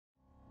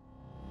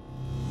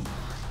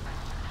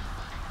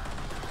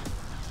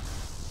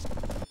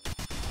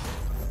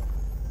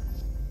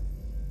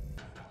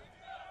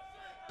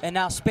And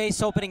now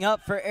space opening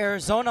up for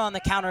Arizona on the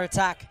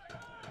counterattack.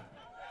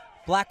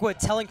 Blackwood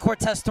telling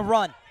Cortez to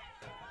run.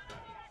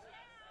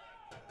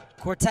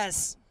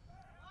 Cortez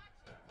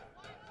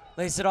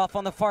lays it off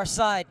on the far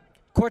side.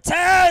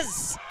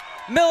 Cortez!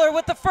 Miller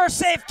with the first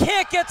save,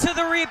 can't get to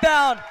the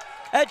rebound.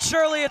 And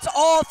surely it's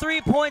all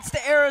 3 points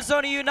to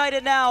Arizona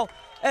United now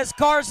as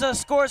Garza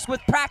scores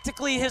with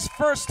practically his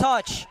first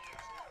touch.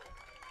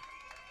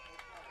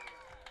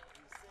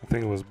 I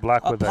think it was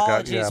Blackwood that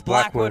got, yeah,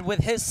 Blackwood with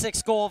his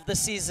 6th goal of the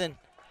season.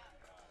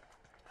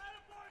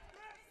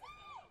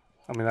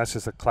 I mean, that's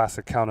just a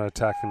classic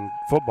counterattack in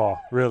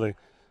football, really.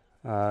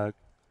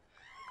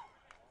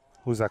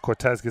 Who's that?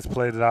 Cortez gets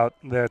played out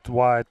there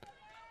wide.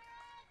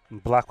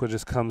 And Blackwood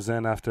just comes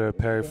in after a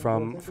parry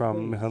from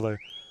Miller.